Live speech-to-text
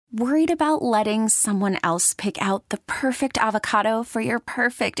Worried about letting someone else pick out the perfect avocado for your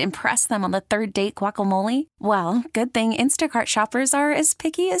perfect impress them on the third date guacamole? Well, good thing Instacart shoppers are as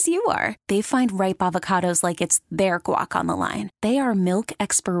picky as you are. They find ripe avocados like it's their guac on the line. They are milk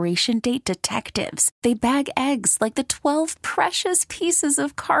expiration date detectives. They bag eggs like the 12 precious pieces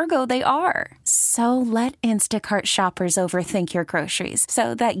of cargo they are. So let Instacart shoppers overthink your groceries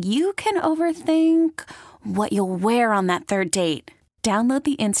so that you can overthink what you'll wear on that third date. Download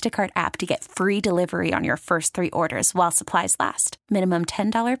the Instacart app to get free delivery on your first 3 orders while supplies last. Minimum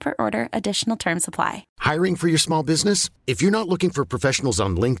 $10 per order. Additional terms apply. Hiring for your small business? If you're not looking for professionals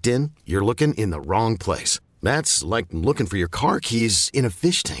on LinkedIn, you're looking in the wrong place. That's like looking for your car keys in a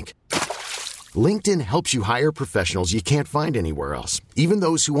fish tank. LinkedIn helps you hire professionals you can't find anywhere else, even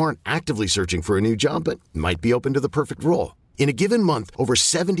those who aren't actively searching for a new job but might be open to the perfect role. In a given month, over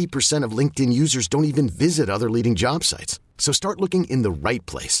 70% of LinkedIn users don't even visit other leading job sites. So start looking in the right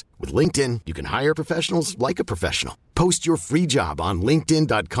place. With LinkedIn, you can hire professionals like a professional. Post your free job on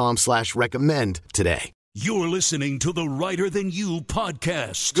linkedin.com/recommend today. You're listening to the Reiter Than You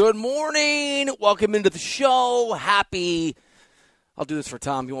podcast. Good morning. Welcome into the show. I'll do this for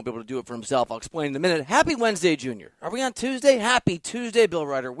Tom. He won't be able to do it for himself. I'll explain in a minute. Happy Wednesday, Junior. Are we on Tuesday? Happy Tuesday. Bill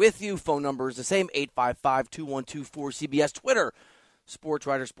Reiter with you. Phone number is the same, 855-212-4CBS. Twitter, Sports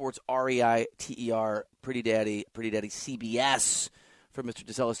Reiter, Sports Reiter, Pretty Daddy CBS for Mr.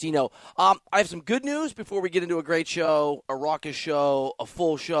 DeCelestino. I have some good news before we get into a great show, a raucous show, a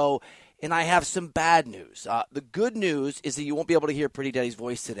full show, and I have some bad news. The good news is that you won't be able to hear Pretty Daddy's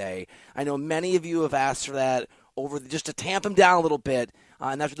voice today. I know many of you have asked for that just to tamp him down a little bit,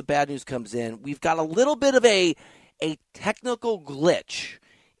 and that's where the bad news comes in. We've got a little bit of a technical glitch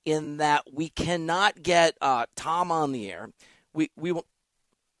in that we cannot get Tom on the air. We will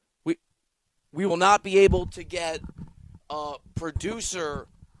not be able to get a producer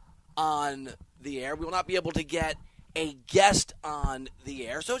on the air. We will not be able to get a guest on the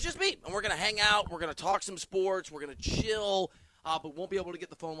air. So it's just me, and we're going to hang out. We're going to talk some sports. We're going to chill, but won't be able to get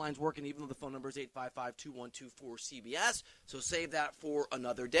the phone lines working, even though the phone number is 855-212-4CBS. So save that for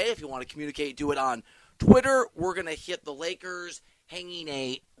another day. If you want to communicate, do it on Twitter. We're going to hit the Lakers hanging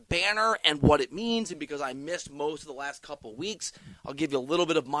a banner and what it means, and because I missed most of the last couple weeks, I'll give you a little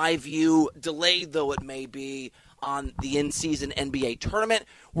bit of my view, delayed though it may be, on the in-season NBA tournament.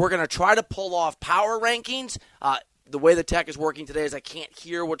 We're going to try to pull off power rankings. The way the tech is working today is I can't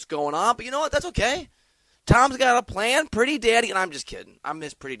hear what's going on, but you know what? That's okay. Tom's got a plan. Pretty Daddy, and I'm just kidding. I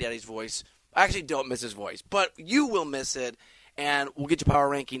miss Pretty Daddy's voice. I actually don't miss his voice, but you will miss it, and we'll get you power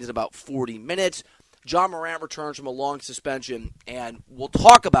rankings in about 40 minutes. John Morant returns from a long suspension, and we'll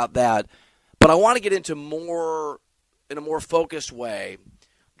talk about that. But I want to get into more, in a more focused way,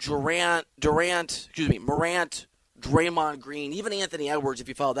 Morant, Draymond Green, even Anthony Edwards, if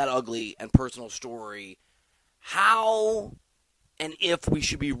you follow that ugly and personal story, how and if we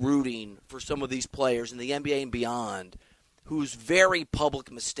should be rooting for some of these players in the NBA and beyond whose very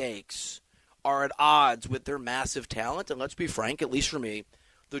public mistakes are at odds with their massive talent. And let's be frank, at least for me,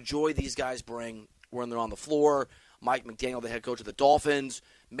 the joy these guys bring when they're on the floor. Mike McDaniel, the head coach of the Dolphins,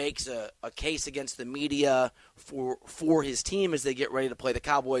 makes a case against the media for his team as they get ready to play the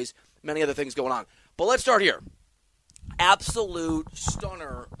Cowboys. Many other things going on. But let's start here. Absolute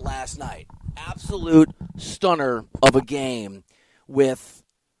stunner last night. Absolute stunner of a game with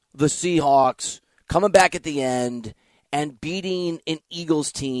the Seahawks coming back at the end and beating an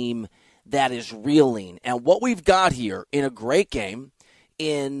Eagles team that is reeling. And what we've got here in a great game,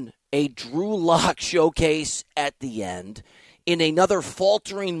 in a Drew Lock showcase at the end, in another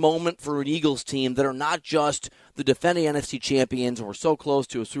faltering moment for an Eagles team that are not just the defending NFC champions and were so close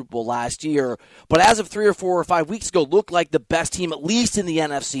to a Super Bowl last year, but as of 3 or 4 or 5 weeks ago, looked like the best team, at least in the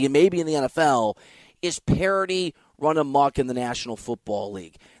NFC and maybe in the NFL, is parity run amok in the National Football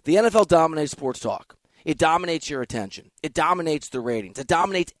League. The NFL dominates sports talk. It dominates your attention. It dominates the ratings. It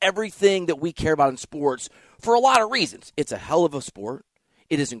dominates everything that we care about in sports for a lot of reasons. It's a hell of a sport.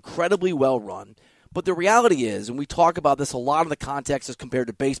 It is incredibly well run. But the reality is, and we talk about this a lot in the context as compared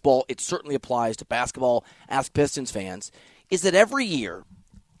to baseball, it certainly applies to basketball, ask Pistons fans, is that every year,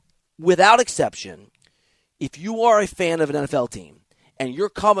 without exception, if you are a fan of an NFL team and you're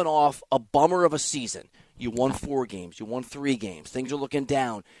coming off a bummer of a season, you won 4 games, you won 3 games, things are looking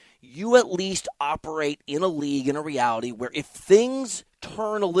down, you at least operate in a league, in a reality where if things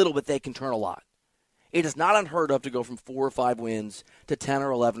turn a little bit, they can turn a lot. It is not unheard of to go from 4 or 5 wins to 10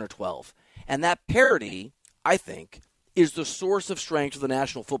 or 11 or 12. And that parity, I think, is the source of strength of the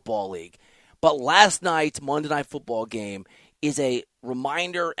National Football League. But last night's Monday Night Football game is a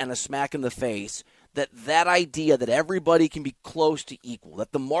reminder and a smack in the face that idea that everybody can be close to equal,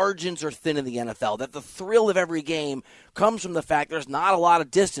 that the margins are thin in the NFL, that the thrill of every game comes from the fact there's not a lot of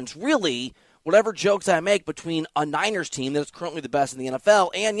distance, really, whatever jokes I make between a Niners team that is currently the best in the NFL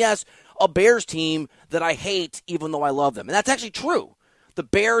and, yes, a Bears team that I hate even though I love them. And that's actually true. The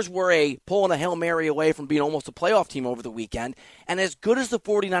Bears were pulling a Hail Mary away from being almost a playoff team over the weekend. And as good as the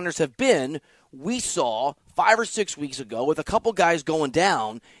 49ers have been, we saw 5 or 6 weeks ago with a couple guys going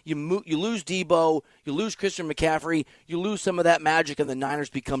down, you lose Debo, you lose Christian McCaffrey, you lose some of that magic, and the Niners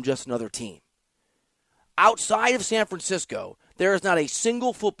become just another team. Outside of San Francisco, there is not a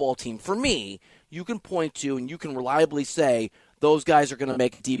single football team, for me, you can point to and you can reliably say, those guys are going to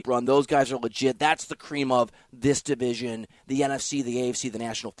make a deep run. Those guys are legit. That's the cream of this division, the NFC, the AFC, the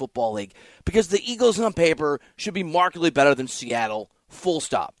National Football League. Because the Eagles on paper should be markedly better than Seattle, full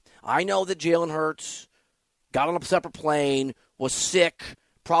stop. I know that Jalen Hurts got on a separate plane, was sick,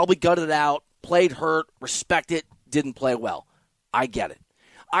 probably gutted it out, played hurt, respect it, didn't play well. I get it.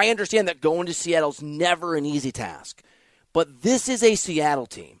 I understand that going to Seattle's never an easy task. But this is a Seattle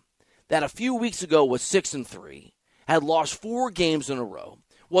team that a few weeks ago was 6-3. Had lost 4 games in a row,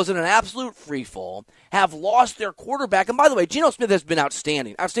 was in an absolute freefall, have lost their quarterback. And by the way, Geno Smith has been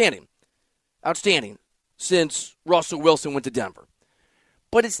outstanding since Russell Wilson went to Denver.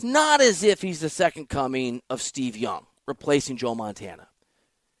 But it's not as if he's the second coming of Steve Young, replacing Joe Montana.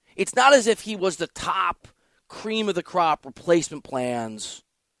 It's not as if he was the top cream of the crop replacement plans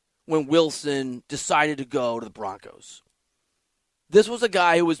when Wilson decided to go to the Broncos. This was a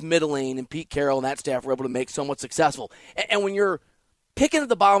guy who was middling, and Pete Carroll and that staff were able to make somewhat successful. And when you're picking at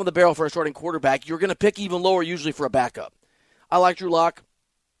the bottom of the barrel for a starting quarterback, you're going to pick even lower usually for a backup. I like Drew Lock.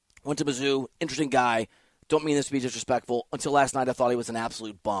 Went to Mizzou. Interesting guy. Don't mean this to be disrespectful. Until last night, I thought he was an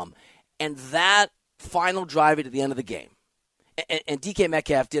absolute bum. And that final drive at the end of the game. And DK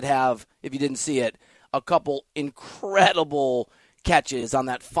Metcalf did have, if you didn't see it, a couple incredible catches on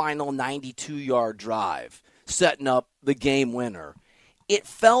that final 92-yard drive, setting up the game winner. It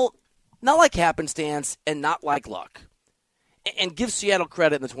felt not like happenstance and not like luck. And give Seattle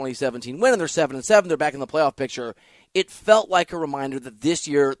credit in the 2017 win, and they're 7-7. They're back in the playoff picture. It felt like a reminder that this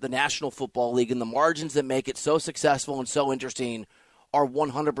year, the National Football League and the margins that make it so successful and so interesting are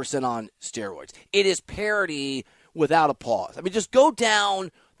 100% on steroids. It is parity without a pause. I mean, just go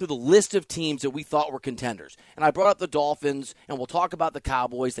down through the list of teams that we thought were contenders. And I brought up the Dolphins, and we'll talk about the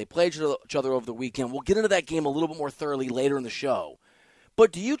Cowboys. They played each other over the weekend. We'll get into that game a little bit more thoroughly later in the show.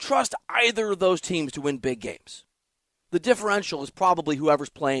 But do you trust either of those teams to win big games? The differential is probably whoever's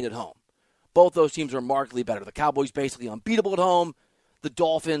playing at home. Both those teams are markedly better. The Cowboys basically unbeatable at home. The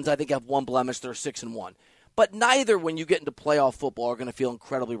Dolphins, I think, have one blemish. They're 6-1. But neither, when you get into playoff football, are going to feel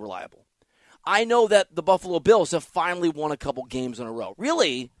incredibly reliable. I know that the Buffalo Bills have finally won a couple games in a row.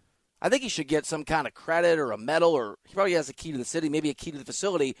 Really, I think he should get some kind of credit or a medal, or he probably has a key to the city, maybe a key to the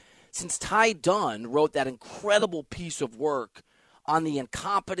facility, since Ty Dunn wrote that incredible piece of work on the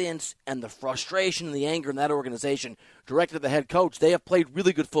incompetence and the frustration and the anger in that organization directed at the head coach. They have played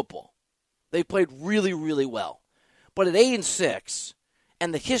really good football. They played really, really well. But at 8-6,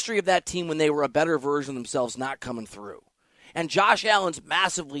 and the history of that team when they were a better version of themselves not coming through, and Josh Allen's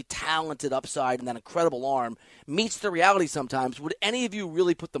massively talented upside and that incredible arm meets the reality sometimes, would any of you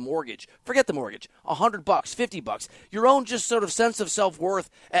really put the mortgage, forget the mortgage, $100, $50, your own just sort of sense of self-worth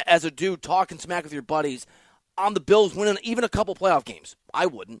as a dude talking smack with your buddies on the Bills winning even a couple playoff games? I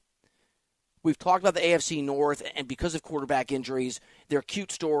wouldn't. We've talked about the AFC North, and because of quarterback injuries, they're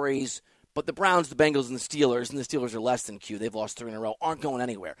cute stories. But the Browns, the Bengals, and the Steelers are less than cute. They've lost 3 in a row, aren't going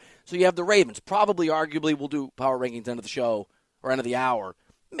anywhere. So you have the Ravens. Probably, arguably, we'll do power rankings end of the show or end of the hour.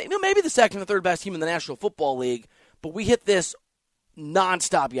 Maybe the second or third best team in the National Football League. But we hit this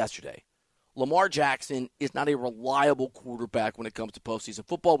nonstop yesterday. Lamar Jackson is not a reliable quarterback when it comes to postseason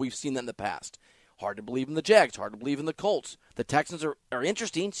football. We've seen that in the past. Hard to believe in the Jags. Hard to believe in the Colts. The Texans are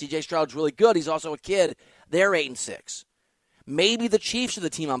interesting. C.J. Stroud's really good. He's also a kid. They're 8-6. Maybe the Chiefs are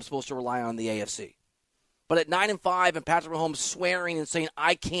the team I'm supposed to rely on in the AFC. But at 9-5 and Patrick Mahomes swearing and saying,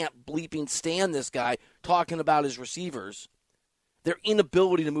 I can't bleeping stand this guy, talking about his receivers, their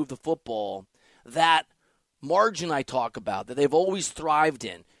inability to move the football, that margin I talk about, that they've always thrived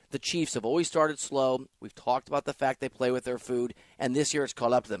in. The Chiefs have always started slow. We've talked about the fact they play with their food, and this year it's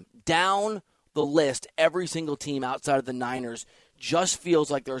caught up to them. Down the list, every single team outside of the Niners just feels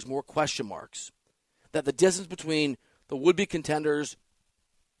like there's more question marks. That the distance between the would-be contenders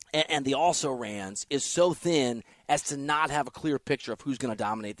and the also-rans is so thin as to not have a clear picture of who's going to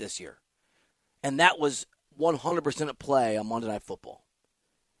dominate this year. And that was 100% at play on Monday Night Football.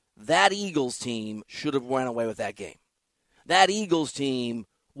 That Eagles team should have run away with that game. That Eagles team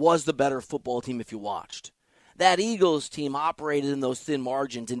was the better football team if you watched. That Eagles team operated in those thin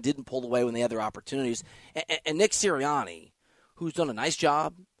margins and didn't pull away when they had their opportunities. And Nick Sirianni, who's done a nice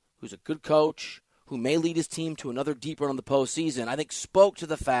job, who's a good coach, who may lead his team to another deep run in the postseason, I think spoke to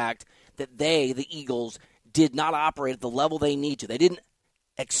the fact that they, the Eagles, did not operate at the level they need to. They didn't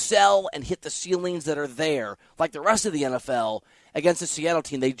excel and hit the ceilings that are there like the rest of the NFL against the Seattle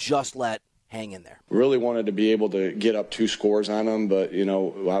team they just let hang in there. Really wanted to be able to get up 2 scores on them, but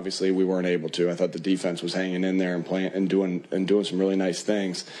obviously we weren't able to. I thought the defense was hanging in there and playing and doing some really nice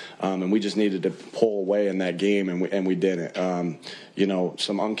things, and we just needed to pull away in that game, and we didn't.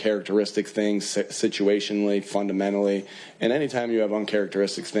 Some uncharacteristic things situationally, fundamentally, and anytime you have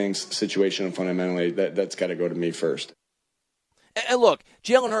uncharacteristic things situationally and fundamentally, that's got to go to me first. And look,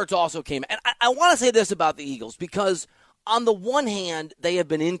 Jalen Hurts also came, and I want to say this about the Eagles because on the one hand, they have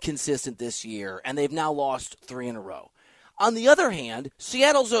been inconsistent this year, and they've now lost 3 in a row. On the other hand,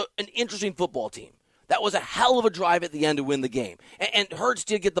 Seattle's an interesting football team. That was a hell of a drive at the end to win the game. And Hurts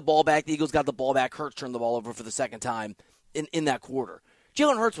did get the ball back. The Eagles got the ball back. Hurts turned the ball over for the second time in that quarter.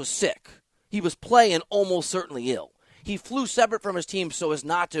 Jalen Hurts was sick. He was playing almost certainly ill. He flew separate from his team so as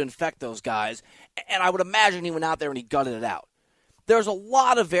not to infect those guys, and I would imagine he went out there and he gutted it out. There's a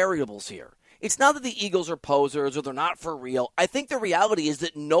lot of variables here. It's not that the Eagles are posers or they're not for real. I think the reality is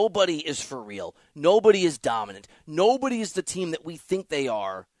that nobody is for real. Nobody is dominant. Nobody is the team that we think they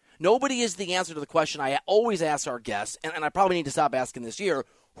are. Nobody is the answer to the question I always ask our guests, and I probably need to stop asking this year,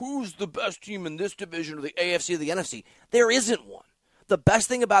 who's the best team in this division or the AFC or the NFC? There isn't one. The best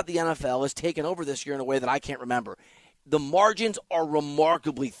thing about the NFL is taken over this year in a way that I can't remember. The margins are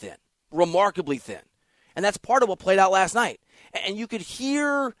remarkably thin. Remarkably thin. And that's part of what played out last night. And you could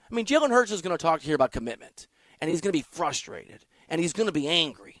hear, Jalen Hurts is going to talk here about commitment, and he's going to be frustrated, and he's going to be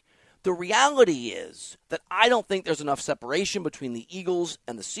angry. The reality is that I don't think there's enough separation between the Eagles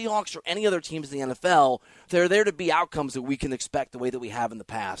and the Seahawks or any other teams in the NFL. There are there to be outcomes that we can expect the way that we have in the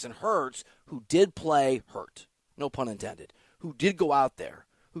past. And Hurts, who did play hurt, no pun intended, who did go out there,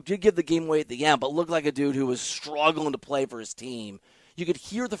 who did give the game away at the end, but looked like a dude who was struggling to play for his team. You could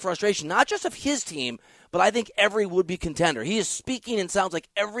hear the frustration, not just of his team, but I think every would-be contender. He is speaking and sounds like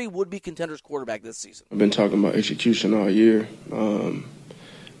every would-be contender's quarterback this season. I've been talking about execution all year.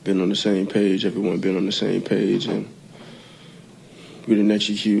 Been on the same page. Everyone been on the same page, and we didn't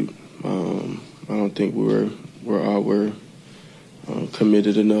execute. I don't think we're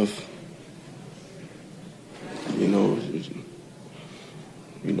committed enough.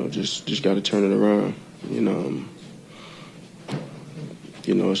 Just got to turn it around.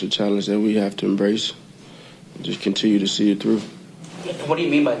 It's a challenge that we have to embrace. Just continue to see it through. What do you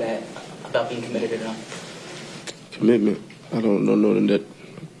mean by that, about being committed enough? Commitment. I don't know that.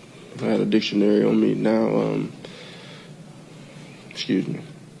 I had a dictionary on me now. Excuse me.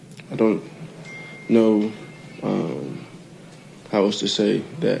 I don't know how else to say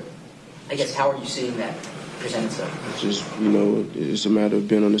that. I guess, how are you seeing that present itself? Just, it's a matter of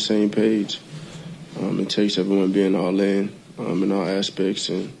being on the same page. It takes everyone being all in all aspects,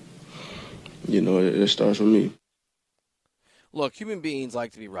 and, it starts with me. Look, human beings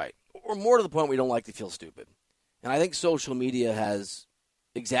like to be right. Or more to the point, we don't like to feel stupid. And I think social media has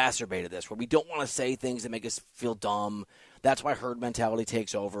exacerbated this, where we don't want to say things that make us feel dumb. That's why herd mentality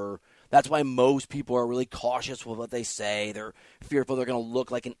takes over. That's why most people are really cautious with what they say. They're fearful they're going to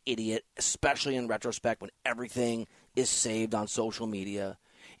look like an idiot, especially in retrospect when everything is saved on social media.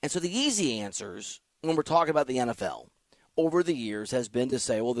 And so the easy answers when we're talking about the NFL over the years has been to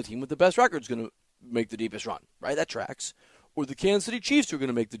say, well, the team with the best record is going to make the deepest run, right? That tracks. Or the Kansas City Chiefs are going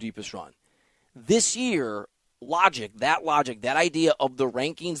to make the deepest run. This year, that idea of the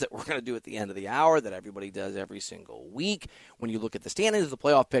rankings that we're going to do at the end of the hour, that everybody does every single week, when you look at the standings of the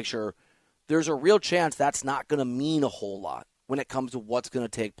playoff picture, there's a real chance that's not going to mean a whole lot when it comes to what's going to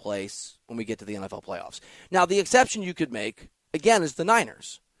take place when we get to the NFL playoffs. Now, the exception you could make, again, is the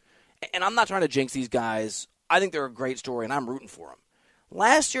Niners. And I'm not trying to jinx these guys. I think they're a great story, and I'm rooting for them.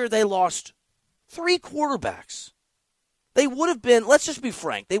 Last year, they lost 3 quarterbacks. They would have been, let's just be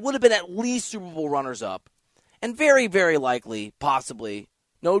frank, they would have been at least Super Bowl runners-up. And very, very likely, possibly,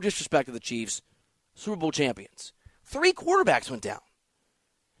 no disrespect to the Chiefs, Super Bowl champions. 3 quarterbacks went down.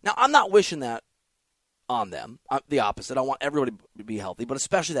 Now, I'm not wishing that on them. The opposite. I want everybody to be healthy, but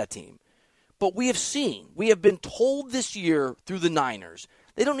especially that team. But we have been told this year through the Niners,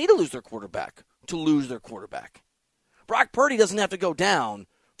 they don't need to lose their quarterback to lose their quarterback. Brock Purdy doesn't have to go down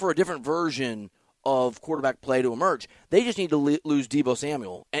for a different version of quarterback play to emerge. They just need to lose Deebo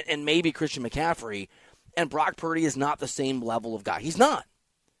Samuel and maybe Christian McCaffrey. And Brock Purdy is not the same level of guy. He's not.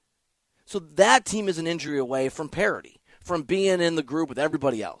 So that team is an injury away from parity, from being in the group with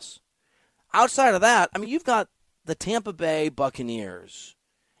everybody else. Outside of that, I mean, you've got the Tampa Bay Buccaneers,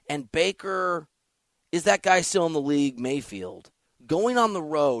 and Baker is that guy still in the league, Mayfield, going on the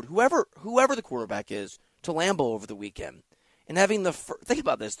road, whoever the quarterback is, to Lambeau over the weekend, and having think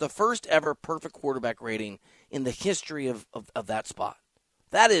about this, the first ever perfect quarterback rating in the history of that spot.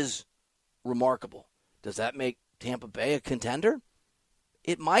 That is remarkable. Does that make Tampa Bay a contender?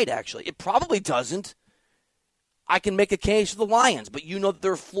 It might, actually. It probably doesn't. I can make a case for the Lions, but you know that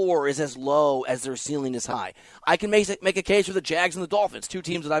their floor is as low as their ceiling is high. I can make a case for the Jags and the Dolphins, two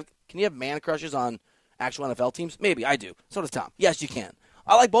teams that can you have man crushes on actual NFL teams? Maybe, I do. So does Tom. Yes, you can.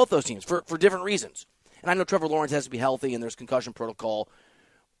 I like both those teams for different reasons. And I know Trevor Lawrence has to be healthy and there's concussion protocol.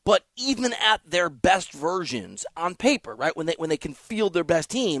 But even at their best versions on paper, right, when they can field their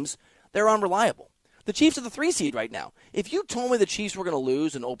best teams, they're unreliable. The Chiefs are the 3 seed right now. If you told me the Chiefs were going to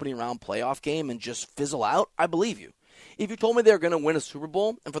lose an opening round playoff game and just fizzle out, I believe you. If you told me they were going to win a Super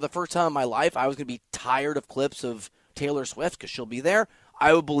Bowl and for the first time in my life I was going to be tired of clips of Taylor Swift because she'll be there,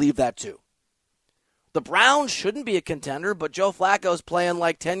 I would believe that too. The Browns shouldn't be a contender, but Joe Flacco's playing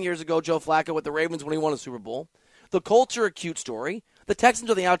like 10 years ago Joe Flacco with the Ravens when he won a Super Bowl. The Colts are a cute story. The Texans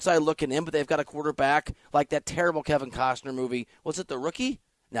are on the outside looking in, but they've got a quarterback like that terrible Kevin Costner movie. Was it The Rookie?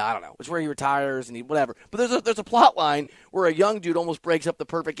 No, I don't know. It's where he retires and whatever. But there's a plot line where a young dude almost breaks up the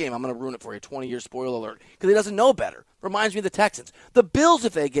perfect game. I'm going to ruin it for you. 20-year spoiler alert. Because he doesn't know better. Reminds me of the Texans. The Bills,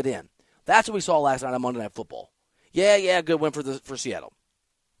 if they get in. That's what we saw last night on Monday Night Football. Yeah, good win for Seattle.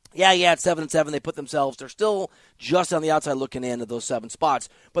 Yeah, at 7-7, they put themselves. They're still just on the outside looking in at those 7 spots,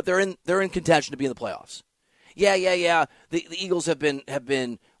 but they're in contention to be in the playoffs. Yeah. The Eagles have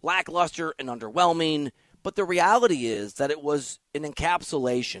been lackluster and underwhelming, but the reality is that it was an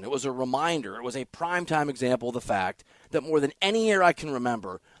encapsulation. It was a reminder. It was a primetime example of the fact that more than any year I can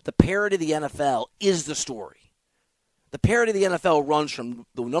remember, the parity of the NFL is the story. The parity of the NFL runs from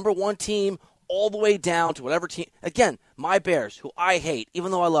the number 1 team all the way down to whatever team. Again, my Bears, who I hate,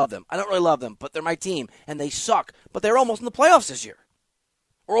 even though I love them. I don't really love them, but they're my team, and they suck. But they're almost in the playoffs this year.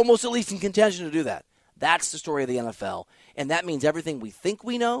 Or almost at least in contention to do that. That's the story of the NFL. And that means everything we think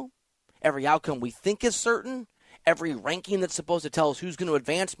we know, every outcome we think is certain, every ranking that's supposed to tell us who's going to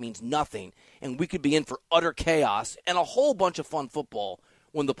advance means nothing. And we could be in for utter chaos and a whole bunch of fun football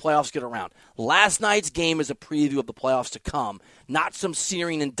when the playoffs get around. Last night's game is a preview of the playoffs to come, not some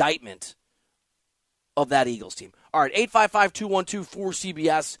searing indictment of that Eagles team. All right,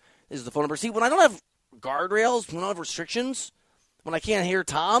 855-212-4CBS is the phone number. See, when I don't have guardrails, when I don't have restrictions, when I can't hear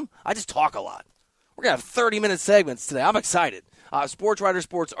Tom, I just talk a lot. We're going to have 30-minute segments today. I'm excited. Sports Reiter,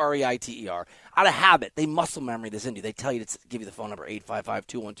 Sports Reiter. Out of habit, they muscle memory this into you. They tell you to give you the phone number,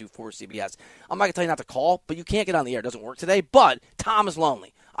 855-212-4CBS. I'm not going to tell you not to call, but you can't get on the air. It doesn't work today, but Tom is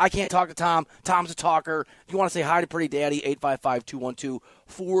lonely. I can't talk to Tom. Tom's a talker. If you want to say hi to Pretty Daddy,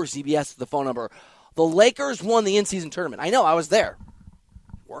 855-212-4CBS is the phone number. The Lakers won the in-season tournament. I know, I was there,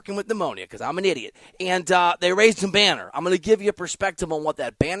 working with pneumonia because I'm an idiot. And they raised some banner. I'm going to give you a perspective on what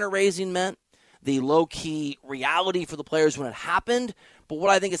that banner raising meant, the low-key reality for the players when it happened, but what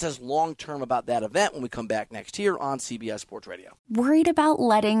I think it says long-term about that event when we come back next here on CBS Sports Radio. Worried about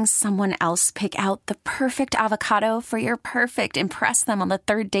letting someone else pick out the perfect avocado for your perfect impress them on the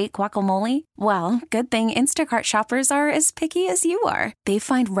third date guacamole? Well, good thing Instacart shoppers are as picky as you are. They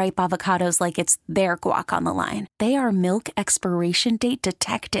find ripe avocados like it's their guac on the line. They are milk expiration date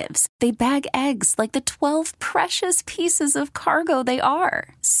detectives. They bag eggs like the 12 precious pieces of cargo they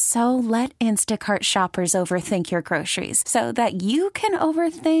are. So let Instacart shoppers overthink your groceries so that you can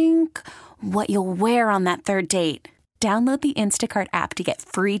overthink what you'll wear on that third date. Download the Instacart app to get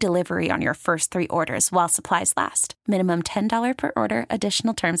free delivery on your first 3 orders while supplies last. Minimum $10 per order.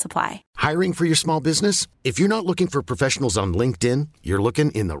 Additional terms apply. Hiring for your small business? If you're not looking for professionals on LinkedIn, you're looking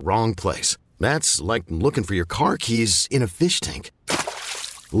in the wrong place. That's like looking for your car keys in a fish tank.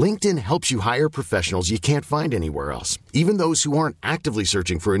 LinkedIn helps you hire professionals you can't find anywhere else, even those who aren't actively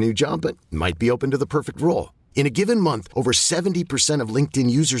searching for a new job but might be open to the perfect role. In a given month, over 70% of LinkedIn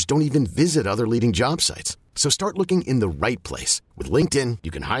users don't even visit other leading job sites. So start looking in the right place. With LinkedIn, you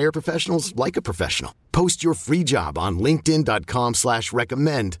can hire professionals like a professional. Post your free job on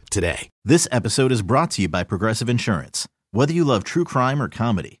linkedin.com/recommend today. This episode is brought to you by Progressive Insurance. Whether you love true crime or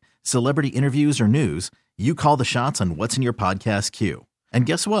comedy, celebrity interviews or news, you call the shots on what's in your podcast queue. And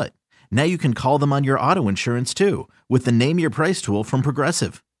guess what? Now you can call them on your auto insurance too with the Name Your Price tool from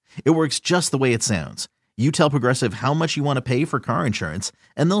Progressive. It works just the way it sounds. You tell Progressive how much you want to pay for car insurance,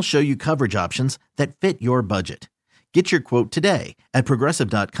 and they'll show you coverage options that fit your budget. Get your quote today at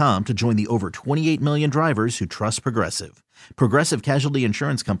Progressive.com to join the over 28 million drivers who trust Progressive. Progressive Casualty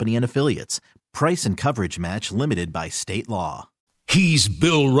Insurance Company and Affiliates. Price and coverage match limited by state law. He's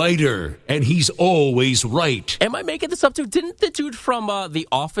Bill Reiter, and he's always right. Am I making this up too? Didn't the dude from The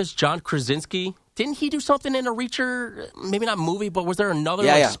Office, John Krasinski, didn't he do something in a Reacher, maybe not movie, but was there another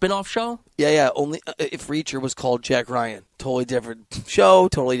spin-off show? Yeah. Only if Reacher was called Jack Ryan. Totally different show,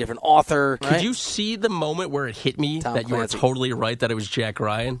 totally different author. Right? Could you see the moment where it hit me that you were totally right, that it was Jack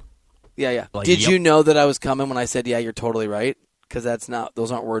Ryan? Yeah. Did you know that I was coming when I said, yeah, you're totally right? Because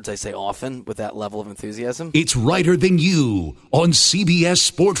those aren't words I say often with that level of enthusiasm. It's Reiter Than You on CBS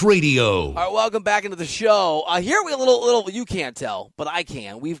Sports Radio. All right, welcome back into the show. Here we a little. You can't tell, but I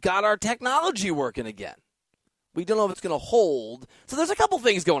can. We've got our technology working again. We don't know if it's going to hold. So there's a couple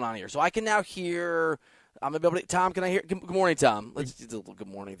things going on here. So I can now hear. I'm gonna be able to. Tom, can I hear? Good morning, Tom. Let's do a little good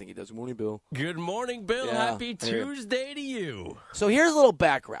morning. I think he does. Good morning, Bill. Good morning, Bill. Yeah, happy Tuesday to you. So here's a little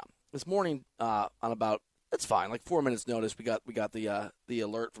background. This morning, on about. That's fine. Like 4 minutes notice, we got the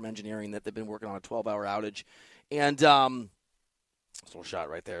alert from engineering that they've been working on a 12-hour outage, and this little shot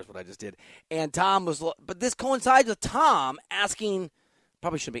right there is what I just did. And Tom was, but this coincides with Tom asking.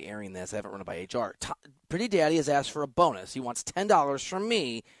 Probably shouldn't be airing this. I haven't run it by HR. Pretty Daddy has asked for a bonus. He wants $10 from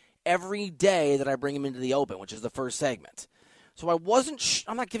me every day that I bring him into the open, which is the first segment. So I wasn't.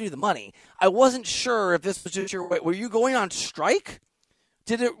 I'm not giving you the money. I wasn't sure if this was just your way. Were you going on strike?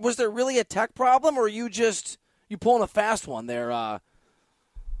 Was there really a tech problem, or are you pulling a fast one there,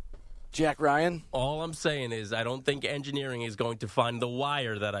 Jack Ryan? All I'm saying is I don't think engineering is going to find the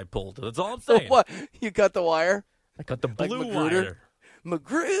wire that I pulled. That's all I'm saying. What? You cut the wire? I cut the blue wire.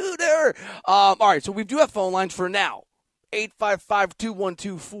 Magruder. All right, so we do have phone lines for now.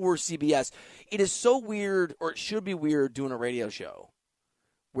 855-212-4CBS. It is so weird, or it should be weird, doing a radio show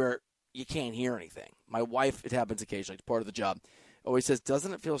where you can't hear anything. My wife, it happens occasionally. It's part of the job. Always says,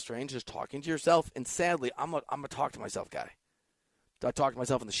 doesn't it feel strange just talking to yourself? And sadly, I'm a talk to myself guy. I talk to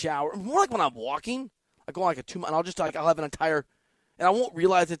myself in the shower. More like when I'm walking. I go on like a 2 month, and I'll just I'll have an entire, and I won't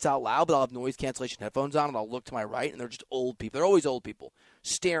realize it's out loud, but I'll have noise cancellation headphones on, and I'll look to my right, and they're just old people. They're always old people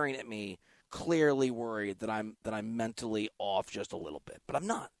staring at me, clearly worried that I'm mentally off just a little bit, but I'm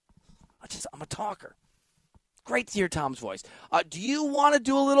not. I'm a talker. Great to hear Tom's voice. Do you want to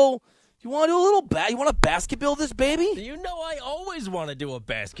do a little? You want to do a little you want to BasketBill this baby? You know I always want to do a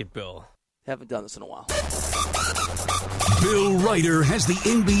BasketBill. Haven't done this in a while. Bill Reiter has the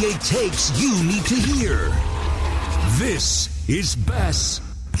NBA takes you need to hear. This is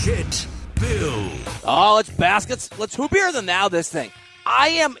BasketBill. Oh, let's baskets. Let's hoop here than now this thing. I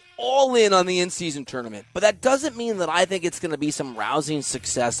am all in on the in-season tournament, but that doesn't mean that I think it's going to be some rousing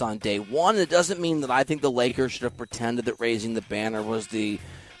success on day one. It doesn't mean that I think the Lakers should have pretended that raising the banner was the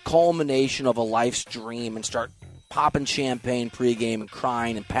culmination of a life's dream and start popping champagne pregame and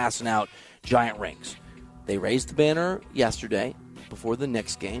crying and passing out giant rings. They raised the banner yesterday before the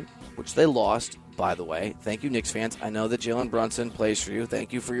Knicks game, which they lost, by the way. Thank you, Knicks fans. I know that Jalen Brunson plays for you.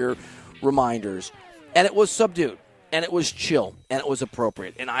 Thank you for your reminders. And it was subdued, and it was chill, and it was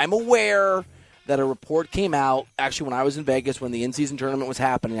appropriate. And I'm aware that a report came out, actually when I was in Vegas when the in-season tournament was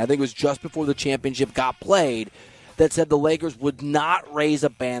happening, I think it was just before the championship got played, that said the Lakers would not raise a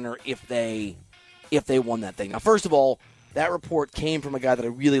banner if they won that thing. Now, first of all, that report came from a guy that I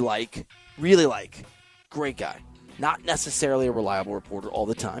really like. Great guy. Not necessarily a reliable reporter all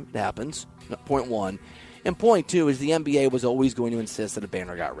the time. It happens. Point one. And point two is the NBA was always going to insist that a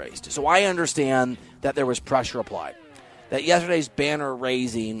banner got raised. So I understand that there was pressure applied. That yesterday's banner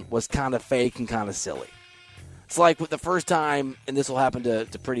raising was kind of fake and kind of silly. It's like with the first time, and this will happen to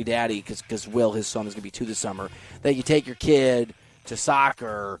Pretty Daddy, because Will, his son, is going to be 2 this summer, that you take your kid to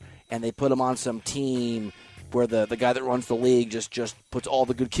soccer and they put him on some team where the guy that runs the league just puts all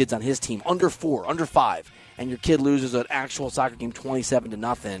the good kids on his team, under 4, under 5, and your kid loses an actual soccer game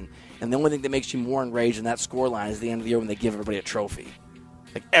 27-0, and the only thing that makes you more enraged in that scoreline is the end of the year when they give everybody a trophy.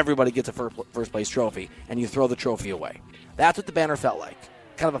 Like everybody gets a first place trophy, and you throw the trophy away. That's what the banner felt like,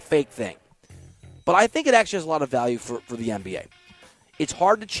 kind of a fake thing. But I think it actually has a lot of value for the NBA. It's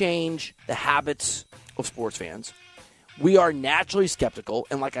hard to change the habits of sports fans. We are naturally skeptical,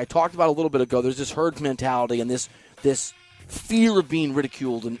 and like I talked about a little bit ago, there's this herd mentality and this fear of being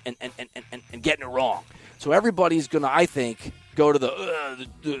ridiculed and getting it wrong. So everybody's going to, I think, go to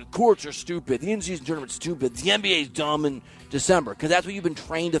the courts are stupid, the in-season tournament's stupid, the NBA's dumb in December, because that's what you've been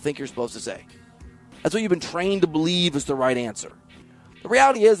trained to think you're supposed to say. That's what you've been trained to believe is the right answer. The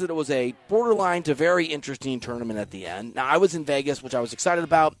reality is that it was a borderline to very interesting tournament at the end. Now, I was in Vegas, which I was excited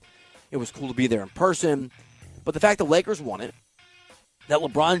about. It was cool to be there in person. But the fact the Lakers won it, that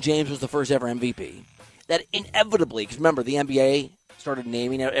LeBron James was the first ever MVP, that inevitably, because remember, the NBA started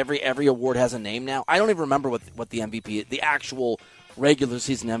naming it. Every award has a name now. I don't even remember what the MVP, the actual regular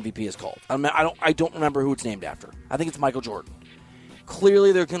season MVP is called. I don't remember who it's named after. I think it's Michael Jordan.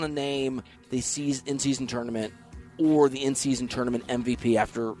 Clearly, they're going to name the in-season tournament or the in-season tournament MVP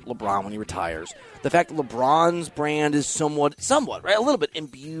after LeBron when he retires. The fact that LeBron's brand is somewhat, right, a little bit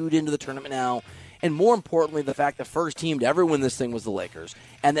imbued into the tournament now, and more importantly, the fact the first team to ever win this thing was the Lakers,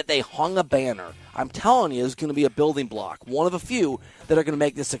 and that they hung a banner, I'm telling you, is going to be a building block, one of a few that are going to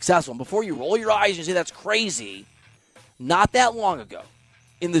make this successful. And before you roll your eyes and say that's crazy, not that long ago,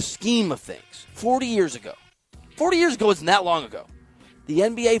 in the scheme of things, 40 years ago isn't that long ago, the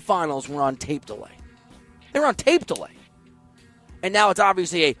NBA Finals were on tape delay. They were on tape delay. And now it's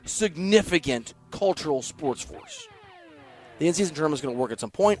obviously a significant cultural sports force. The in-season tournament is going to work at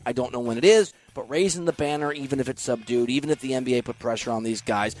some point. I don't know when it is, but raising the banner, even if it's subdued, even if the NBA put pressure on these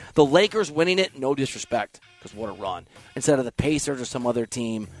guys, the Lakers winning it, no disrespect, because what a run. Instead of the Pacers or some other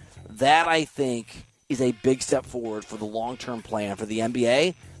team, that I think is a big step forward for the long-term plan for the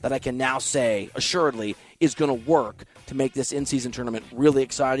NBA that I can now say, assuredly, is going to work to make this in-season tournament really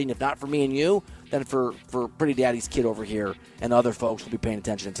exciting. If not for me and you, then for Pretty Daddy's kid over here and other folks who'll be paying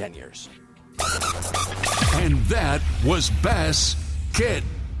attention in 10 years. And that was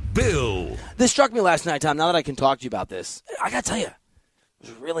BasketBill. This struck me last night, Tom. Now that I can talk to you about this, I got to tell you, it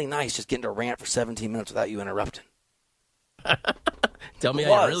was really nice just getting to rant for 17 minutes without you interrupting. Tell me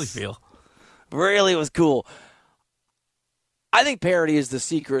how you really feel. Really was cool. I think parity is the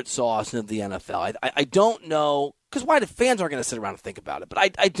secret sauce of the NFL. I don't know, because why the fans aren't going to sit around and think about it, but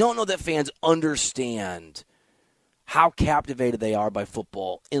I don't know that fans understand how captivated they are by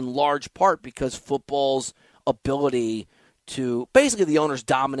football, in large part because football's ability to, basically the owner's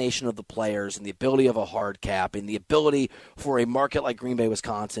domination of the players and the ability of a hard cap and the ability for a market like Green Bay,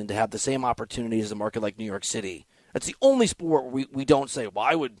 Wisconsin to have the same opportunities as a market like New York City. That's the only sport where we don't say,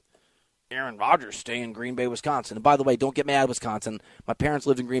 why would Aaron Rodgers stay in Green Bay, Wisconsin? And by the way, don't get mad, Wisconsin. My parents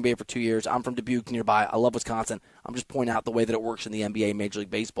lived in Green Bay for 2 years. I'm from Dubuque nearby. I love Wisconsin. I'm just pointing out the way that it works in the NBA, Major League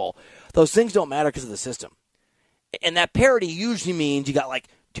Baseball. Those things don't matter because of the system. And that parity usually means you got like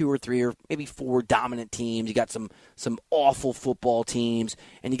 2 or 3 or maybe 4 dominant teams. You got some awful football teams,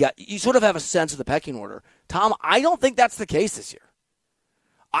 and you sort of have a sense of the pecking order. Tom, I don't think that's the case this year.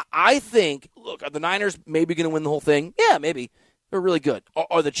 I think, look, are the Niners maybe going to win the whole thing? Yeah, maybe. They're really good.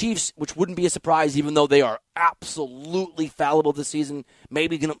 Are the Chiefs, which wouldn't be a surprise, even though they are absolutely fallible this season,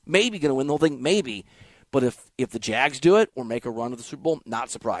 maybe gonna win the whole thing? Maybe. But if the Jags do it or make a run to the Super Bowl, not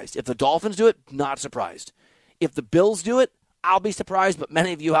surprised. If the Dolphins do it, not surprised. If the Bills do it, I'll be surprised, but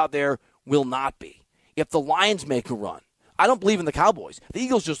many of you out there will not be. If the Lions make a run, I don't believe in the Cowboys. The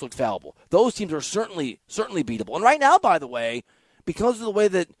Eagles just look fallible. Those teams are certainly beatable. And right now, by the way, because of the way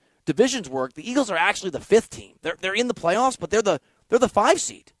that divisions work, the Eagles are actually the 5th team. They're in the playoffs, but they're the 5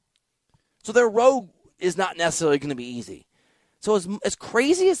 seed. So their road is not necessarily going to be easy. So as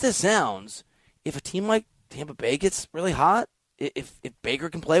crazy as this sounds, if a team like Tampa Bay gets really hot, if Baker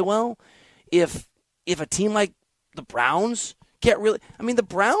can play well, if a team like the Browns get really, I mean, the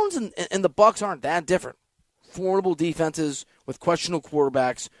Browns and the Bucs aren't that different. Formidable defenses with questionable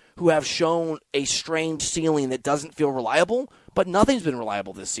quarterbacks who have shown a strange ceiling that doesn't feel reliable, but nothing's been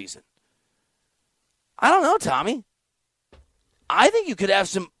reliable this season. I don't know, Tommy. I think you could have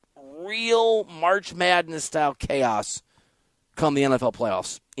some real March Madness-style chaos come the NFL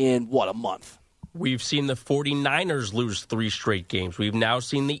playoffs in, a month? We've seen the 49ers lose 3 straight games. We've now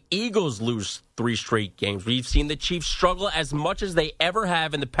seen the Eagles lose 3 straight games. We've seen the Chiefs struggle as much as they ever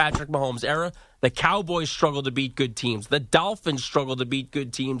have in the Patrick Mahomes era. The Cowboys struggle to beat good teams. The Dolphins struggle to beat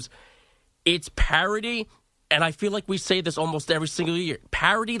good teams. It's parity, and I feel like we say this almost every single year.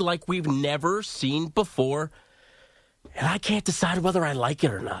 Parity like we've never seen before, and I can't decide whether I like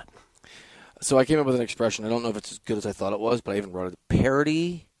it or not. So I came up with an expression. I don't know if it's as good as I thought it was, but I even wrote it.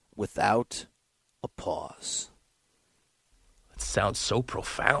 Parity without a pause. It sounds so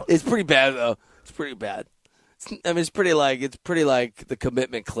profound. It's pretty bad, though. It's pretty bad. It's pretty like the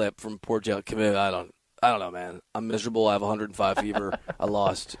commitment clip from Poor Jail Commitment. I don't know, man. I'm miserable. I have 105 fever. I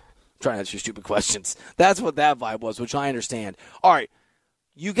lost. I'm trying to answer your stupid questions. That's what that vibe was, which I understand. All right,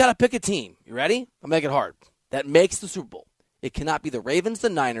 you got to pick a team. You ready? I'll make it hard. That makes the Super Bowl. It cannot be the Ravens, the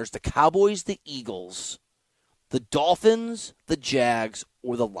Niners, the Cowboys, the Eagles, the Dolphins, the Jags,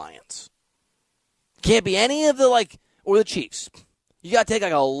 or the Lions. Can't be any of or the Chiefs. You got to take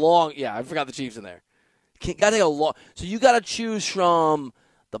I forgot the Chiefs in there. Got to take so you got to choose from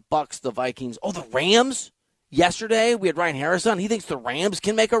the Bucks, the Vikings. Oh, the Rams. Yesterday, we had Ryan Harris on. He thinks the Rams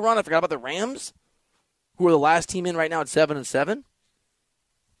can make a run. I forgot about the Rams, who are the last team in right now at 7-7.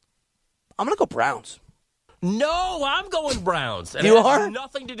 I'm going to go Browns. No, I'm going Browns. And You it has are?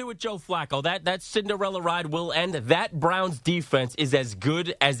 nothing to do with Joe Flacco. That Cinderella ride will end. That Browns defense is as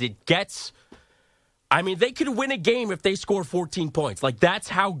good as it gets. I mean, they could win a game if they score 14 points. Like, that's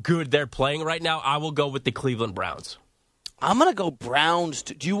how good they're playing right now. I will go with the Cleveland Browns. I'm going to go Browns.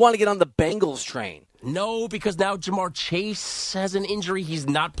 Do you want to get on the Bengals train? No, because now Jamar Chase has an injury. He's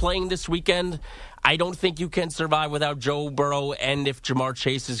not playing this weekend. I don't think you can survive without Joe Burrow, and if Jamar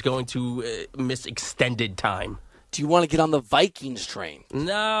Chase is going to miss extended time. Do you want to get on the Vikings train?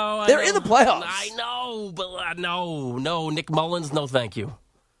 No. They're in the playoffs. I know, but no. Nick Mullins, no thank you.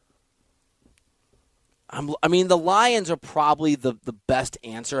 I mean, the Lions are probably the best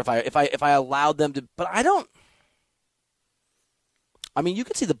answer if I allowed them to, but I don't. I mean, you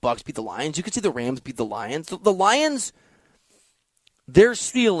could see the Bucs beat the Lions. You could see the Rams beat the Lions. The Lions, their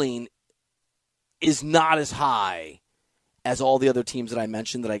ceiling is not as high as all the other teams that I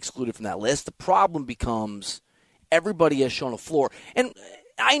mentioned that I excluded from that list. The problem becomes everybody has shown a floor. And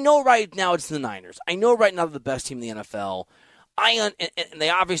I know right now it's the Niners. I know right now they're the best team in the NFL. And they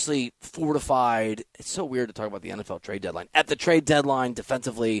obviously fortified. It's so weird to talk about the NFL trade deadline. At the trade deadline,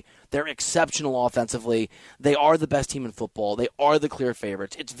 defensively, they're exceptional offensively. They are the best team in football. They are the clear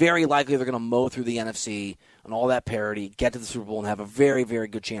favorites. It's very likely they're going to mow through the NFC and all that parity, get to the Super Bowl, and have a very, very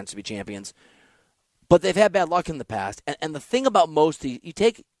good chance to be champions. But they've had bad luck in the past. And the thing about most, you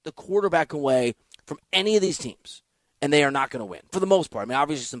take the quarterback away from any of these teams, and they are not going to win, for the most part. I mean,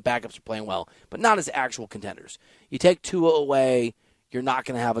 obviously some backups are playing well, but not as actual contenders. You take Tua away, you're not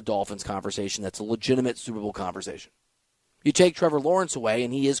going to have a Dolphins conversation that's a legitimate Super Bowl conversation. You take Trevor Lawrence away,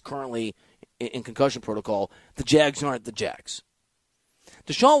 and he is currently in concussion protocol. The Jags aren't the Jags.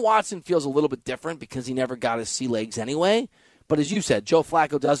 Deshaun Watson feels a little bit different because he never got his sea legs anyway. But as you said, Joe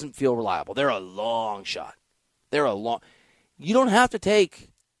Flacco doesn't feel reliable. They're a long shot. You don't have to take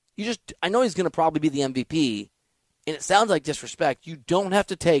 – I know he's going to probably be the MVP, and it sounds like disrespect. You don't have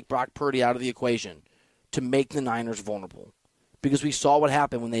to take Brock Purdy out of the equation to make the Niners vulnerable, because we saw what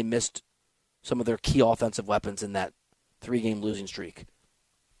happened when they missed some of their key offensive weapons in that 3-game losing streak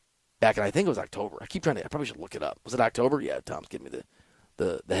back in, I think it was October. I probably should look it up. Was it October? Yeah, Tom's giving me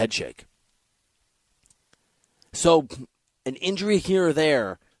the head shake. So an injury here or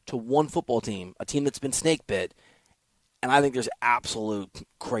there to one football team, a team that's been snake bit, and I think there's absolute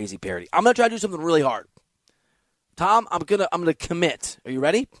crazy parity. I'm going to try to do something really hard. Tom, I'm gonna commit. Are you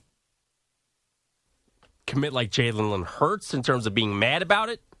ready? Commit like Jalen Hurts in terms of being mad about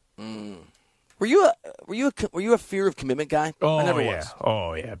it? Were you a fear of commitment guy? I never was.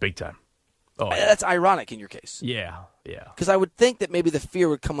 Oh yeah, big time. Oh, yeah. That's ironic in your case. Yeah. Because I would think that maybe the fear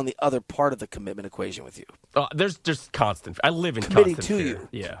would come on the other part of the commitment equation with you. There's just constant. I live in committing constant to fear.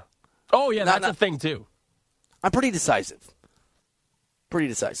 you. Yeah. Oh yeah, that's a thing too. I'm pretty decisive.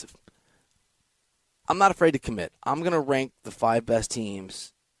 I'm not afraid to commit. I'm going to rank the 5 best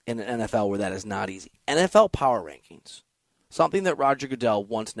teams in an NFL where that is not easy. NFL Power Rankings, something that Roger Goodell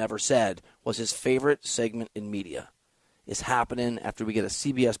once never said was his favorite segment in media, is happening after we get a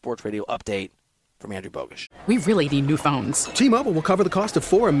CBS Sports Radio update from Andrew Bogish. We really need new phones. T-Mobile will cover the cost of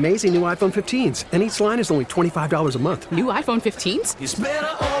 4 amazing new iPhone 15s, and each line is only $25 a month. New iPhone 15s? It's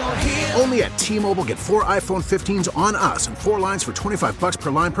better over here. Only at T-Mobile, get 4 iPhone 15s on us and 4 lines for $25 per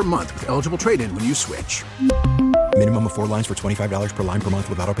line per month with eligible trade-in when you switch. Minimum of 4 lines for $25 per line per month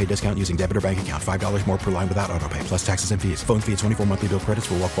with autopay discount using debit or bank account. $5 more per line without autopay, plus taxes and fees. Phone fee at 24 monthly bill credits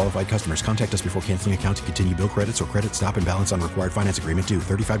for well-qualified customers. Contact us before canceling account to continue bill credits or credit stop and balance on required finance agreement due.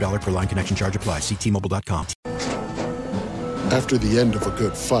 $35 per line connection charge applies. See T-Mobile.com. After the end of a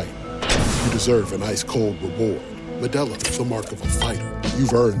good fight, you deserve an ice-cold reward. Modelo is the mark of a fighter.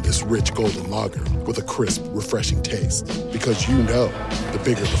 You've earned this rich golden lager with a crisp, refreshing taste. Because you know, the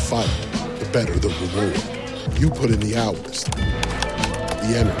bigger the fight, the better the reward. You put in the hours,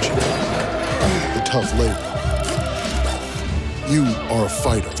 the energy, the tough labor. You are a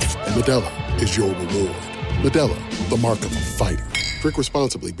fighter, and Modelo is your reward. Modelo, the mark of a fighter. Drink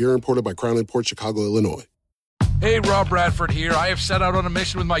responsibly. Beer imported by Crown Imports, Chicago, Illinois. Hey, Rob Bradford here. I have set out on a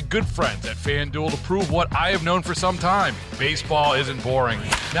mission with my good friends at FanDuel to prove what I have known for some time. Baseball isn't boring.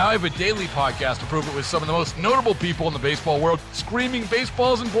 Now I have a daily podcast to prove it with some of the most notable people in the baseball world, screaming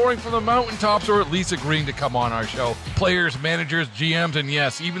baseball isn't boring from the mountaintops, or at least agreeing to come on our show. Players, managers, GMs, and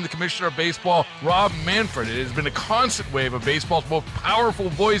yes, even the commissioner of baseball, Rob Manfred. It has been a constant wave of baseball's most powerful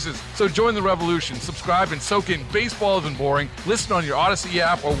voices. So join the revolution. Subscribe and soak in Baseball Isn't Boring. Listen on your Odyssey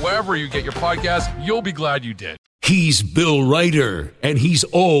app or wherever you get your podcasts. You'll be glad you did. He's Bill Reiter, and he's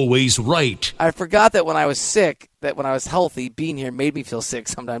always right. I forgot that when I was sick, that when I was healthy, being here made me feel sick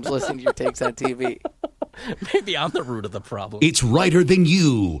sometimes listening to your takes on TV. Maybe I'm the root of the problem. It's Reiter Than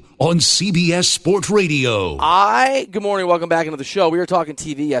You on CBS Sports Radio. Good morning. Welcome back into the show. We were talking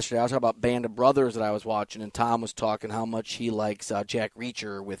TV yesterday. I was talking about Band of Brothers that I was watching, and Tom was talking how much he likes Jack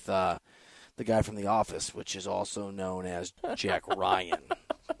Reacher with the guy from The Office, which is also known as Jack Ryan.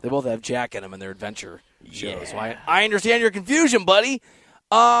 They both have Jack in them in their adventure shows. So I understand your confusion, buddy.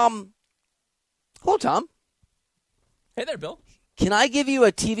 Hello, Tom. Hey there, Bill. Can I give you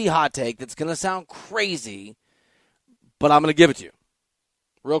a TV hot take that's going to sound crazy, but I'm going to give it to you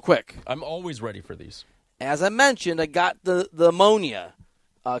real quick? I'm always ready for these. As I mentioned, I got the ammonia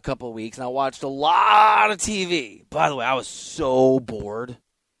a couple of weeks, and I watched a lot of TV. By the way, I was so bored.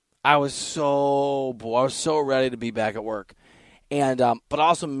 I was so ready to be back at work, and but I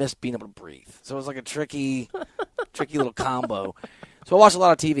also missed being able to breathe. So it was like a tricky little combo. So I watched a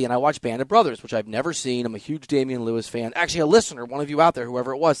lot of TV, and I watched Band of Brothers, which I've never seen. I'm a huge Damian Lewis fan. Actually, a listener, one of you out there,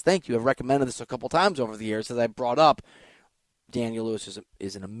 whoever it was, thank you. I've recommended this a couple times over the years as I brought up. Daniel Lewis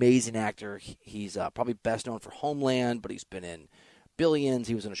is an amazing actor. He's probably best known for Homeland, but he's been in Billions.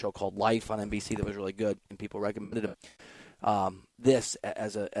 He was in a show called Life on NBC that was really good, and people recommended him. This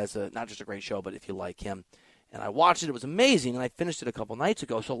as a not just a great show, but if you like him. And I watched it. It was amazing, and I finished it a couple nights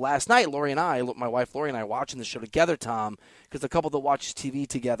ago. So last night, my wife Lori and I, watching the show together, Tom, because the couple that watches TV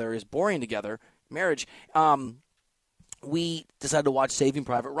together is boring together, marriage, we decided to watch Saving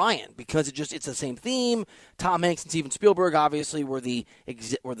Private Ryan because it's the same theme. Tom Hanks and Steven Spielberg obviously were the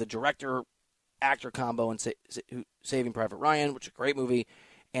director-actor combo in Saving Private Ryan, which is a great movie,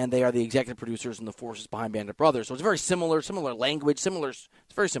 and they are the executive producers and the forces behind Band of Brothers. So it's very similar language, it's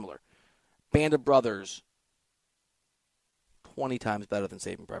very similar. Band of Brothers, 20 times better than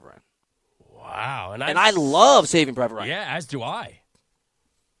Saving Private Ryan. Wow. And I love Saving Private Ryan. Yeah, as do I.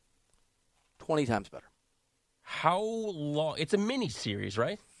 20 times better. How long? It's a mini-series,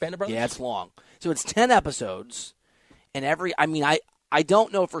 right? Band of Brothers? Yeah, it's long. So it's 10 episodes. And I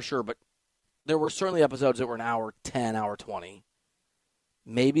don't know for sure, but there were certainly episodes that were an hour 10, hour 20.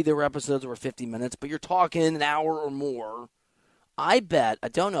 Maybe there were episodes that were 50 minutes, but you're talking an hour or more. I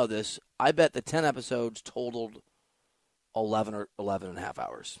don't know this, I bet the 10 episodes totaled 11 or 11 and a half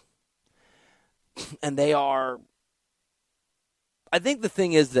hours. And they are, I think the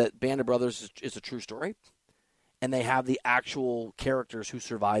thing is that Band of Brothers is a true story. And they have the actual characters who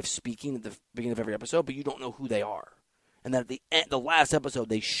survive speaking at the beginning of every episode, but you don't know who they are. And then at the end, the last episode,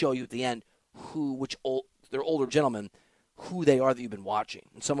 they show you at the end they're older gentlemen, who they are that you've been watching.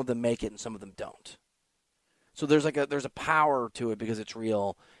 And some of them make it and some of them don't. So there's a power to it because it's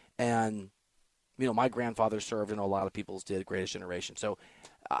real. And, my grandfather served, and a lot of people's did, Greatest Generation. So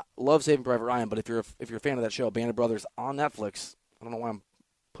love Saving Private Ryan, but if you're a fan of that show, Band of Brothers on Netflix, I don't know why I'm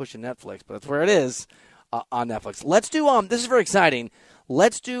pushing Netflix, but that's where it is. On Netflix. Let's do, this is very exciting.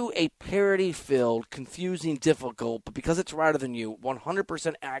 Let's do a parody-filled, confusing, difficult, but because it's Reiter Than You,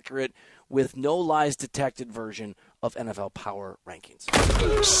 100% accurate, with no lies detected version of NFL Power Rankings.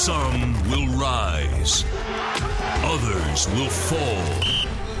 Some will rise. Others will fall.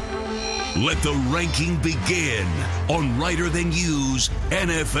 Let the ranking begin on Reiter Than You's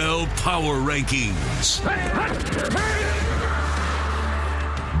NFL Power Rankings.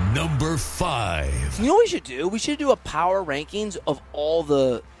 Number 5. You know what we should do? We should do a power rankings of all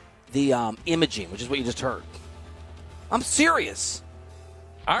the imaging, which is what you just heard. I'm serious.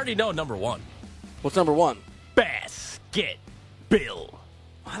 I already know number 1. What's number 1? BasketBill.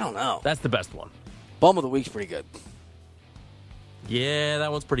 I don't know. That's the best one. Bum of the Week's pretty good. Yeah,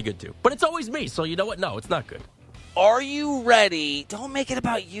 that one's pretty good too. But it's always me, so you know what? No, it's not good. Are you ready? Don't make it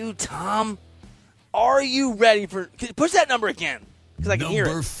about you, Tom. Are you ready for... Push that number again. Because I can hear it.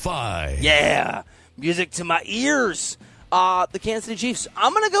 Number 5. Yeah. Music to my ears. The Kansas City Chiefs.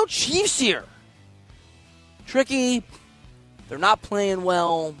 I'm going to go Chiefs here. Tricky. They're not playing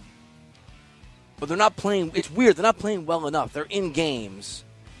well. But they're not playing... It's weird. They're not playing well enough. They're in games.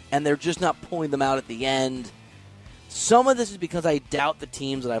 And they're just not pulling them out at the end. Some of this is because I doubt the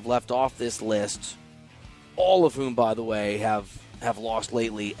teams that I've left off this list, all of whom, by the way, have lost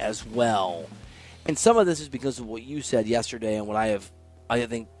lately as well. And some of this is because of what you said yesterday and what I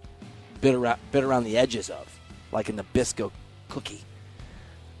think, bit around the edges of, like a Nabisco cookie.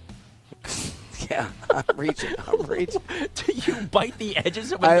 Yeah, I'm reaching. Do you bite the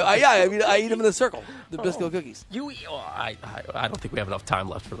edges of I eat them in the circle, the Nabisco cookies. I don't think we have enough time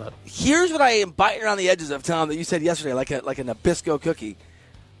left for that. Here's what I am biting around the edges of, Tom, that you said yesterday, like a Nabisco cookie.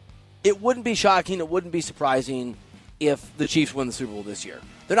 It wouldn't be shocking, it wouldn't be surprising if the Chiefs win the Super Bowl this year.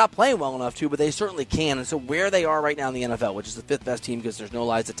 They're not playing well enough to, but they certainly can. And so where they are right now in the NFL, which is the 5th best team because there's no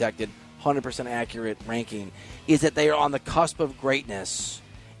lies detected, 100% accurate ranking, is that they are on the cusp of greatness.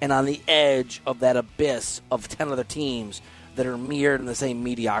 and on the edge of that abyss of 10 other teams that are mirrored in the same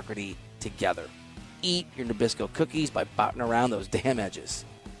mediocrity together. Eat your Nabisco cookies by bouncing around those damn edges.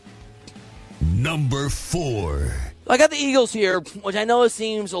 Number 4. I got the Eagles here, which I know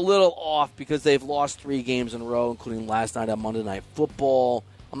seems a little off because they've lost 3 games in a row, including last night on Monday Night Football.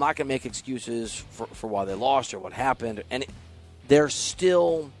 I'm not going to make excuses for why they lost or what happened. And they're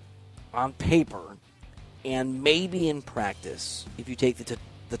still, on paper, and maybe in practice, if you take the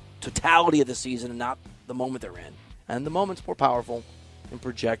totality of the season and not the moment they're in. And the moment's more powerful in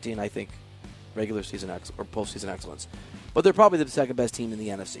projecting, I think, regular season or postseason excellence. But they're probably the second best team in the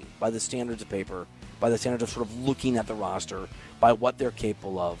NFC by the standards of paper, by the standards of sort of looking at the roster, by what they're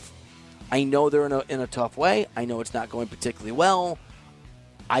capable of. I know they're in a tough way. I know it's not going particularly well.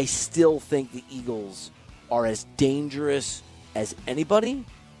 I still think the Eagles are as dangerous as anybody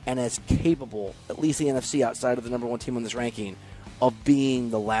and as capable, at least the NFC outside of the number 1 team on this ranking, of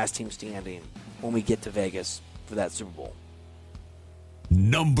being the last team standing when we get to Vegas for that Super Bowl.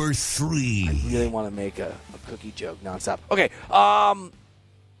 Number 3. I really want to make a cookie joke nonstop. Okay, I'm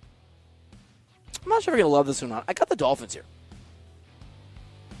not sure if you're going to love this or not. I got the Dolphins here.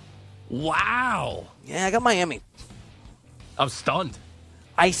 Wow. Yeah, I got Miami. I'm stunned.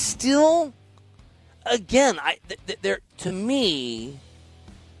 I still, again, to me,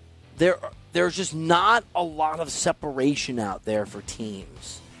 there's just not a lot of separation out there for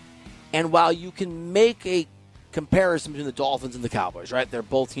teams. And while you can make a comparison between the Dolphins and the Cowboys, right? They're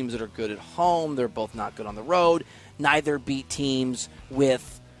both teams that are good at home. They're both not good on the road. Neither beat teams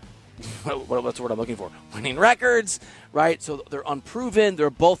with, what's the word I'm looking for? Winning records, right? So they're unproven. They're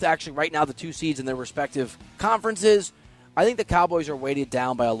both actually right now the 2 seeds in their respective conferences. I think the Cowboys are weighted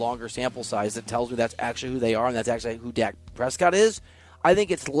down by a longer sample size that tells me that's actually who they are and that's actually who Dak Prescott is. I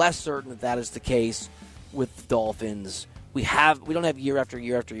think it's less certain that is the case with the Dolphins. We don't have year after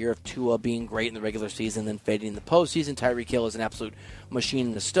year after year of Tua being great in the regular season, then fading in the postseason. Tyreek Hill is an absolute machine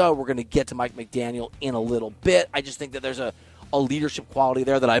in the stud. We're going to get to Mike McDaniel in a little bit. I just think that there's a leadership quality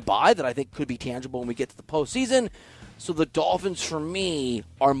there that I buy that I think could be tangible when we get to the postseason. So the Dolphins, for me,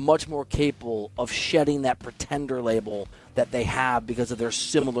 are much more capable of shedding that pretender label that they have because of their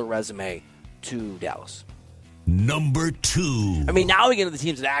similar resume to Dallas. Number 2. I mean, now we get into the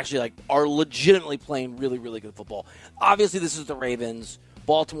teams that actually are legitimately playing really, really good football. Obviously, this is the Ravens.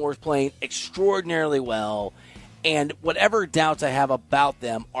 Baltimore's playing extraordinarily well. And whatever doubts I have about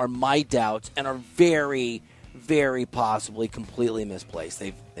them are my doubts and are very, very possibly completely misplaced.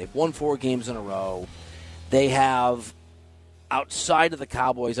 They've won 4 games in a row. They have, outside of the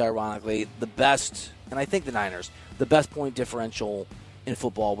Cowboys, ironically, the best, and I think the Niners, the best point differential in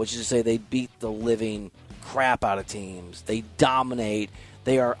football, which is to say they beat the living crap out of teams. They dominate.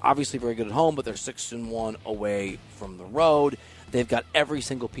 They are obviously very good at home, but they're 6-1 away from the road. They've got every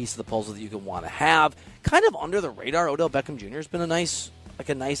single piece of the puzzle that you could want to have. Kind of under the radar, Odell Beckham Jr. has been a nice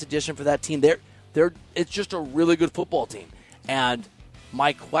addition for that team. It's just a really good football team. And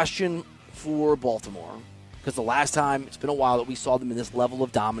my question for Baltimore, because the last time, it's been a while that we saw them in this level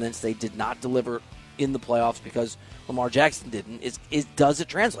of dominance, they did not deliver in the playoffs because Lamar Jackson didn't, is does it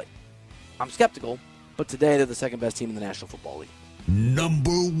translate? I'm skeptical. But today, they're the second best team in the National Football League. Number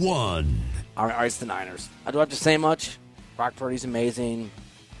 1. All right, it's the Niners. I don't have to say much. Brock Purdy's amazing.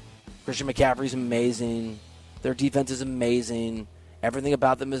 Christian McCaffrey's amazing. Their defense is amazing. Everything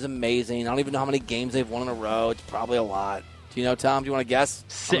about them is amazing. I don't even know how many games they've won in a row. It's probably a lot. Do you know, Tom? Do you want to guess?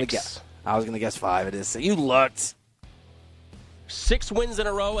 6. I was going to guess 5. It is 6. You looked. 6 wins in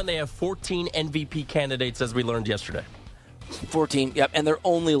a row, and they have 14 MVP candidates, as we learned yesterday. 14, yep, and their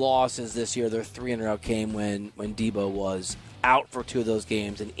only losses this year, their 3 in a row came when Debo was out for 2 of those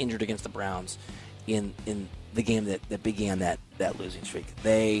games and injured against the Browns in the game that began that losing streak.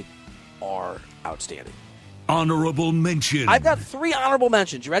 They are outstanding. Honorable mention. I've got 3 honorable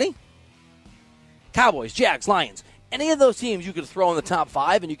mentions. You ready? Cowboys, Jags, Lions. Any of those teams you could throw in the top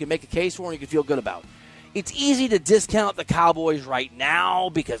 5 and you can make a case for and you can feel good about. It's easy to discount the Cowboys right now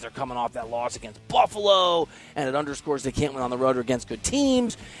because they're coming off that loss against Buffalo, and it underscores they can't win on the road or against good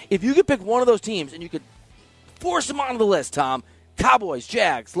teams. If you could pick one of those teams and you could force them onto the list, Tom, Cowboys,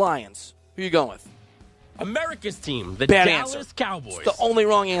 Jags, Lions, who are you going with? America's team, the Bad Dallas answer. Cowboys. It's the only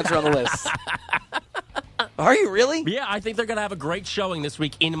wrong answer on the list. Are you really? Yeah, I think they're going to have a great showing this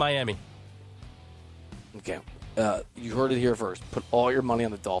week in Miami. Okay. You heard it here first. Put all your money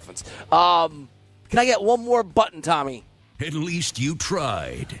on the Dolphins. Can I get one more button, Tommy? At least you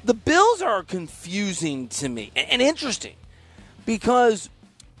tried. The Bills are confusing to me and interesting because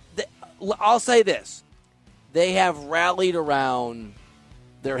I'll say this. They have rallied around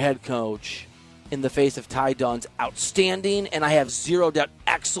their head coach in the face of Ty Dunn's outstanding, and I have zero doubt,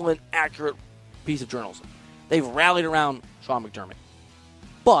 excellent, accurate piece of journalism. They've rallied around Sean McDermott.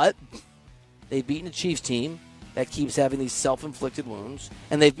 But they've beaten a Chiefs team that keeps having these self-inflicted wounds,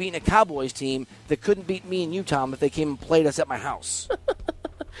 and they've beaten a Cowboys team that couldn't beat me and you, Tom, if they came and played us at my house.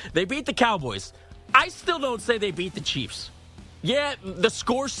 They beat the Cowboys. I still don't say they beat the Chiefs. Yeah, the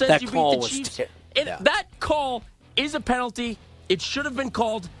score says that you beat call the was Chiefs. That call is a penalty. It should have been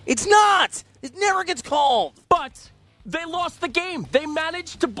called. It's not. It never gets called. But they lost the game. They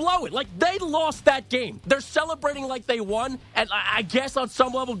managed to blow it. Like, they lost that game. They're celebrating like they won, and I guess on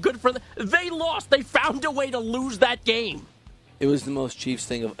some level, good for them. They lost. They found a way to lose that game. It was the most Chiefs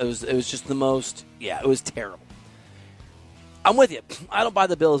thing. It was just the most, it was terrible. I'm with you. I don't buy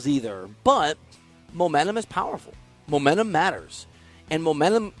the Bills either, but momentum is powerful. Momentum matters. And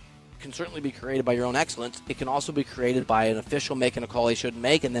momentum can certainly be created by your own excellence. It can also be created by an official making a call he shouldn't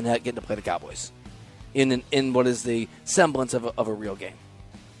make and then getting to play the Cowboys in what is the semblance of a real game.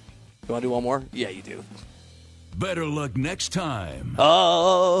 You want to do one more? Yeah, you do. Better luck next time.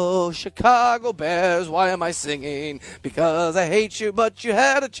 Oh, Chicago Bears, why am I singing? Because I hate you, but you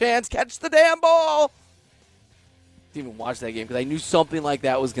had a chance. Catch the damn ball. Didn't even watch that game because I knew something like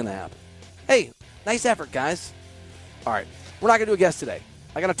that was going to happen. Hey, nice effort, guys. All right, we're not going to do a guest today.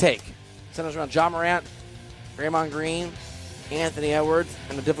 I got a take. Send us around John Morant, Draymond Green, Anthony Edwards,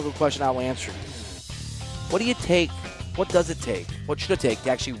 and a difficult question I will answer. What do you take? What does it take? What should it take to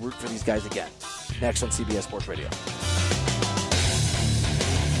actually root for these guys again? Next on CBS Sports Radio.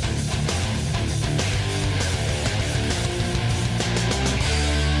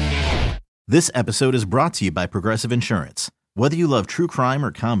 This episode is brought to you by Progressive Insurance. Whether you love true crime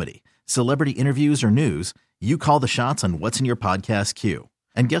or comedy, celebrity interviews or news, you call the shots on what's in your podcast queue.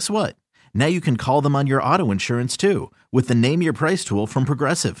 And guess what? Now you can call them on your auto insurance too with the Name Your Price tool from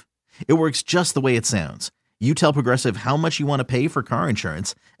Progressive. It works just the way it sounds. You tell Progressive how much you want to pay for car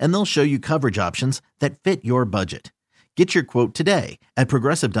insurance, and they'll show you coverage options that fit your budget. Get your quote today at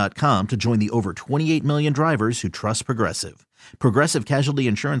Progressive.com to join the over 28 million drivers who trust Progressive. Progressive Casualty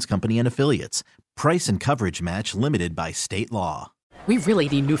Insurance Company and Affiliates. Price and coverage match limited by state law. We really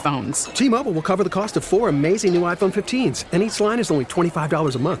need new phones. T-Mobile will cover the cost of 4 amazing new iPhone 15s, and each line is only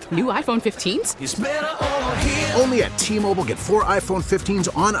 $25 a month. New iPhone 15s? It's better over here. Only at T-Mobile, get 4 iPhone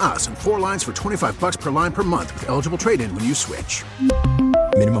 15s on us and 4 lines for $25 per line per month with eligible trade-in when you switch.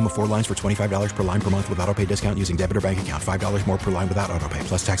 Minimum of 4 lines for $25 per line per month with autopay discount using debit or bank account. $5 more per line without autopay,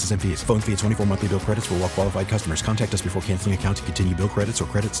 plus taxes and fees. Phone fee at 24 monthly bill credits for well-qualified customers. Contact us before canceling account to continue bill credits or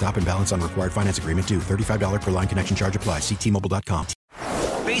credit stop and balance on required finance agreement due. $35 per line connection charge applies. See T-Mobile.com.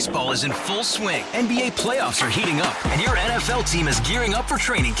 Baseball is in full swing. NBA playoffs are heating up, and your NFL team is gearing up for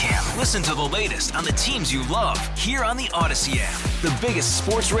training camp. Listen to the latest on the teams you love here on the Odyssey app. The biggest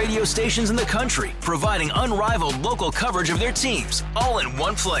sports radio stations in the country, providing unrivaled local coverage of their teams, all in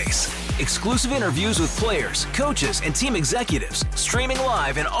one place. Exclusive interviews with players, coaches, and team executives, streaming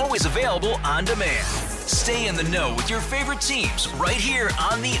live and always available on demand. Stay in the know with your favorite teams right here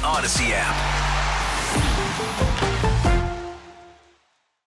on the Odyssey app.